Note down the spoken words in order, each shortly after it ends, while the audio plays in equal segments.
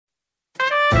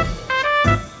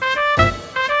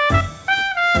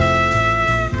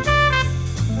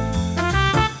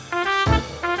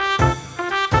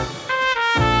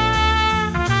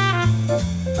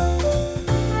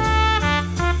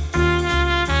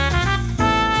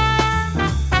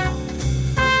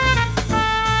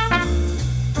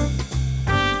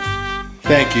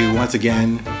Thank you once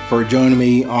again for joining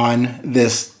me on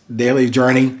this daily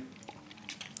journey,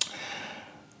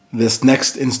 this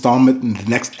next installment, the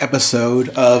next episode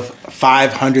of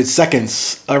 500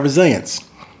 Seconds of Resilience.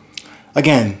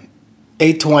 Again,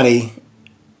 820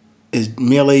 is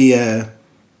merely a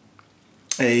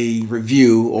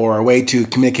review or a way to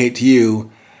communicate to you,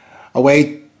 a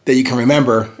way that you can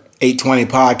remember 820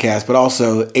 podcast, but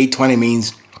also 820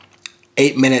 means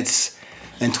 8 minutes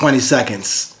and 20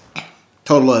 seconds,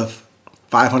 total of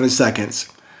 500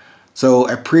 seconds. So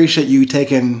I appreciate you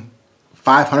taking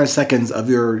 500 seconds of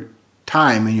your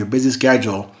time in your busy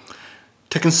schedule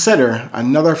to consider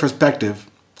another perspective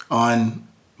on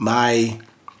my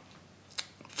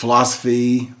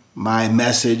philosophy, my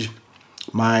message,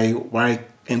 what I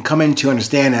am coming to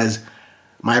understand as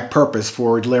my purpose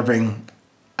for delivering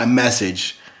a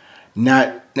message,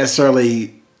 not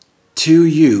necessarily to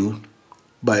you,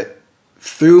 but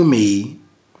through me,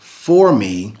 for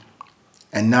me,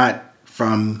 and not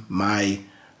from my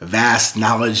vast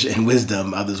knowledge and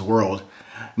wisdom of this world.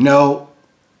 No,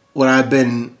 what I've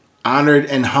been honored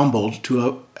and humbled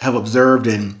to have observed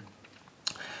in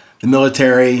the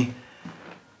military,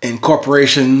 in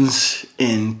corporations,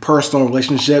 in personal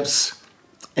relationships,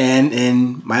 and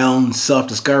in my own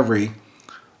self-discovery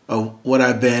of what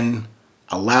I've been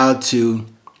allowed to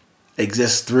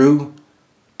exist through,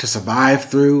 to survive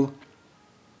through,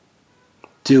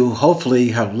 to hopefully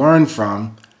have learned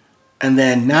from, and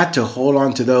then not to hold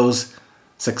on to those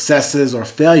successes or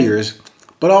failures,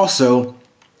 but also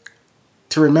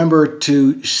to remember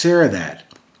to share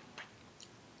that.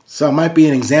 So it might be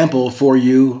an example for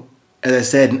you, as I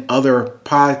said in other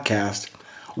podcasts,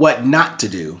 what not to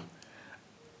do.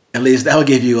 At least that'll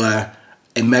give you a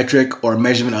metric or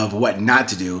measurement of what not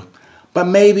to do. But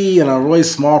maybe in a really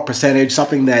small percentage,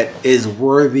 something that is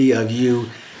worthy of you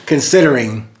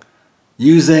considering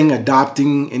using,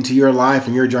 adopting into your life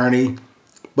and your journey.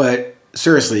 But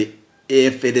seriously,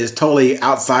 if it is totally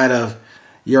outside of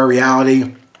your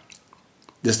reality,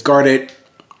 discard it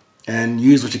and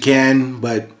use what you can.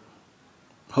 But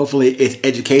hopefully it's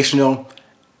educational,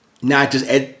 not just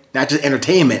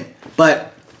entertainment.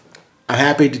 But I'm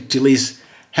happy to at least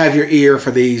have your ear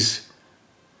for these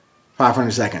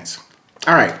 500 seconds.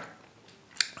 All right.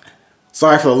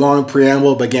 Sorry for the long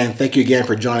preamble, but again, thank you again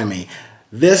for joining me.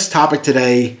 This topic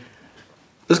today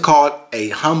is called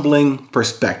a humbling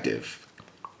perspective.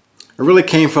 It really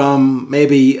came from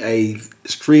maybe a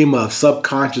stream of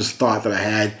subconscious thought that I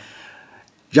had,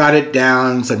 jotted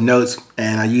down some notes,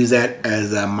 and I use that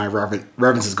as my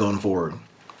references going forward.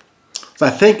 So I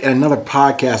think in another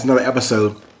podcast, another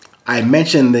episode, I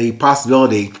mentioned the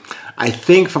possibility, I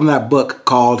think from that book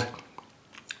called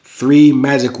 3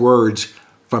 Magic Words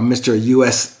from Mr.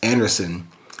 U.S. Anderson.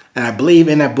 And I believe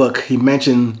in that book, he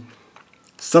mentioned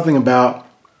something about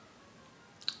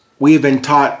we've been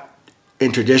taught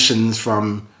in traditions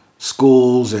from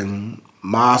schools and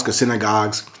mosques or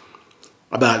synagogues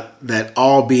about that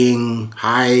all being,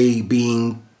 high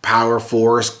being, power,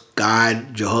 force,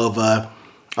 God, Jehovah,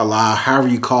 Allah, however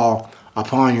you call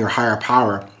upon your higher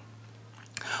power.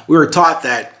 We were taught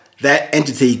that that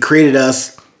entity created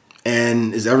us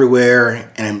and is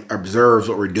everywhere and observes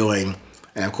what we're doing.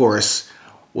 And of course,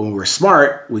 when we're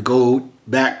smart, we go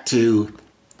back to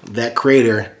that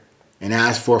creator and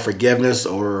ask for forgiveness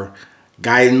or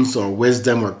guidance or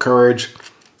wisdom or courage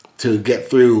to get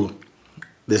through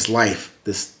this life,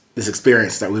 this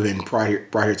experience that we've been brought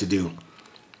here to do.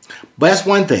 But that's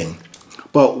one thing.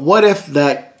 But what if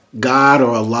that God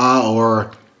or Allah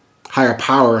or higher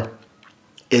power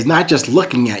is not just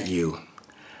looking at you,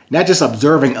 not just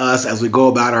observing us as we go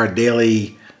about our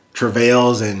daily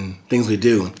travails and things we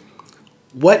do?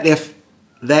 What if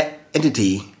that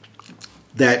entity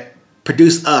that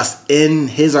produced us in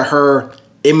his or her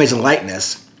image and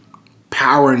likeness,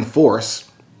 power and force,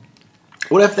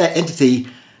 what if that entity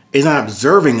is not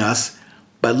observing us,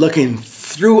 but looking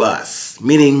through us,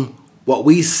 meaning what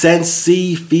we sense,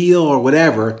 see, feel, or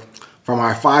whatever from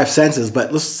our 5 senses,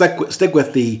 but let's stick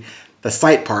with the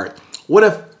sight part. What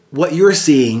if what you're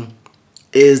seeing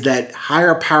is that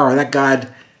higher power, that God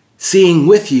seeing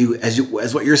with you as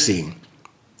what you're seeing?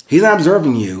 He's not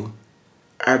observing you,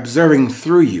 observing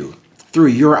through you, through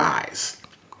your eyes.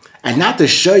 And not to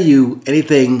show you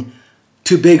anything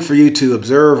too big for you to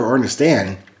observe or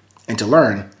understand and to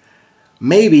learn.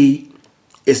 Maybe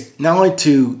it's not only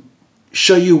to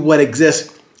show you what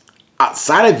exists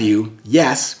outside of you,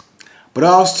 yes, but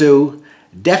also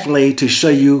definitely to show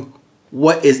you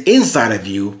what is inside of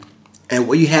you and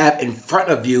what you have in front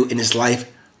of you in this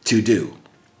life to do.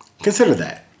 Consider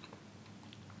that.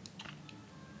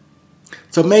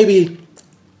 So maybe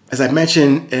as I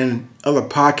mentioned in other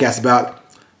podcasts about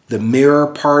the mirror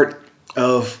part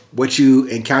of what you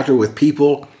encounter with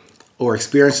people or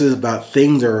experiences about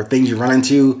things or things you run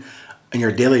into in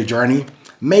your daily journey,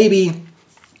 maybe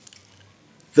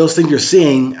those things you're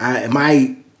seeing, in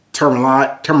my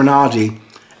terminology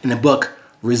in the book,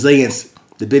 Resilience,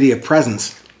 the Beauty of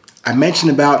Presence, I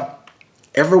mentioned about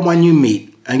everyone you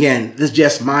meet. Again, this is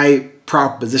just my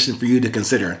proposition for you to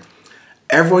consider.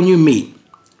 Everyone you meet,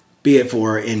 be it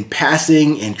for in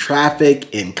passing, in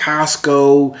traffic, in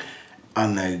Costco,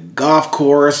 on the golf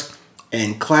course,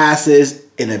 in classes,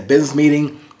 in a business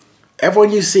meeting,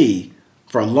 everyone you see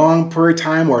for a long period of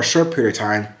time or a short period of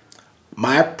time,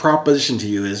 my proposition to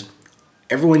you is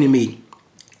everyone you meet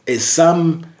is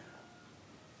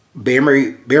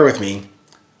bear with me,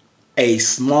 a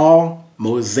small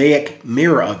mosaic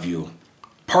mirror of you,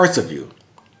 parts of you.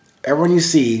 Everyone you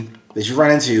see that you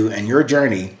run into in your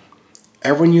journey,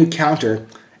 everyone you encounter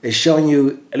is showing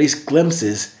you at least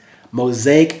glimpses,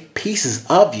 mosaic pieces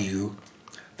of you.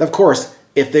 Of course,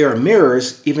 if they are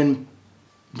mirrors, even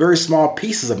very small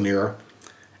pieces of mirror,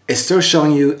 it's still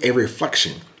showing you a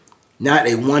reflection, not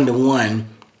a one-to-one,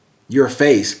 your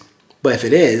face. But if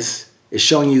it is, it's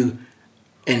showing you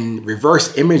in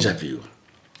reverse image of you.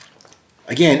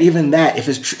 Again, even that,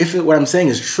 if what I'm saying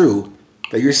is true,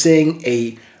 that you're seeing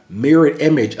a mirrored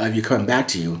image of you coming back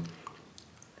to you,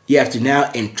 you have to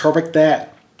now interpret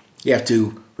that. You have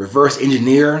to reverse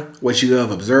engineer what you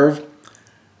have observed.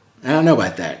 I don't know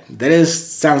about that.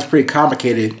 Sounds pretty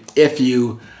complicated if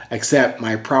you accept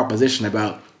my proposition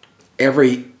about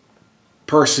every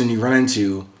person you run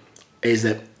into is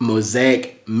a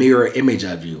mosaic mirror image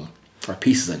of you or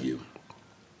pieces of you.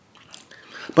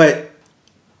 But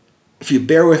if you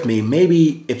bear with me,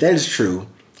 maybe if that is true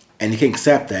and you can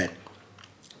accept that,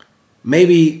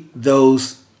 maybe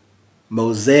those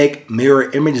mosaic mirror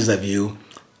images of you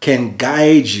can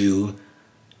guide you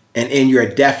and in your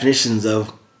definitions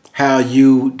of how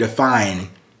you define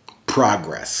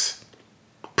progress,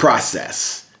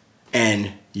 process,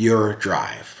 and your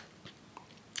drive.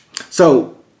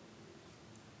 So,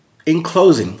 in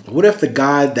closing, what if the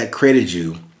God that created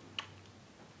you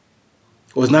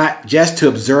was not just to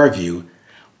observe you,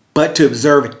 but to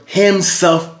observe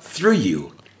himself through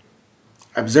you,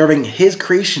 observing his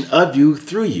creation of you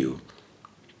through you?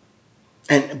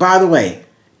 And by the way,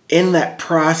 in that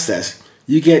process,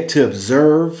 you get to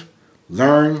observe,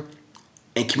 learn,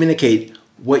 and communicate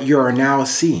what you are now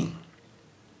seeing.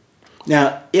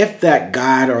 Now, if that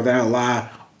God or that Allah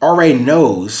already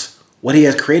knows what he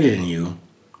has created in you,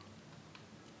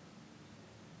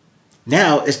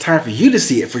 now it's time for you to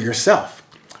see it for yourself,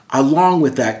 along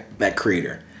with that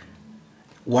creator.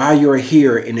 While you're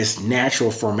here in this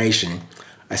natural formation,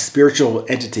 a spiritual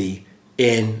entity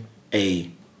in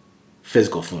a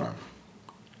physical form.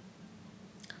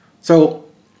 So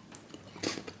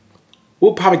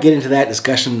we'll probably get into that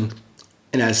discussion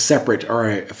in a separate or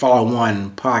a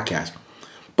follow-on podcast.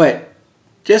 But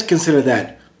just consider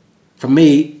that, for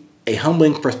me, a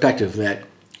humbling perspective that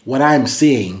what I'm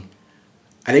seeing,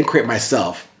 I didn't create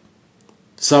myself.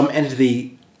 Some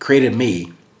entity created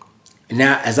me. And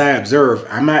now as I observe,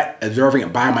 I'm not observing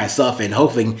it by myself and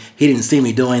hoping he didn't see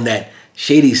me doing that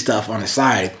shady stuff on the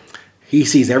side. He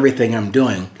sees everything I'm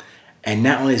doing. And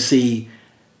not only see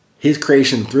his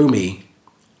creation through me,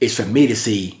 it's for me to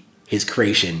see his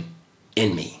creation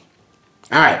in me.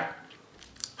 All right.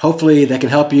 Hopefully that can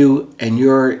help you in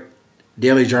your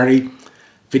daily journey.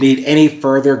 If you need any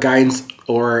further guidance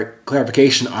or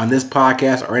clarification on this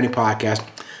podcast or any podcast,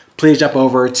 please jump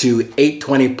over to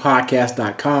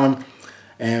 820podcast.com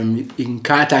and you can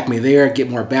contact me there, get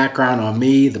more background on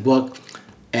me, the book,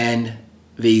 and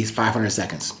these 500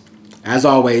 seconds. As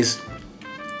always,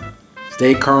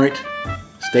 stay current,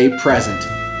 stay present.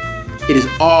 It is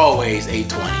always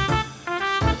 820.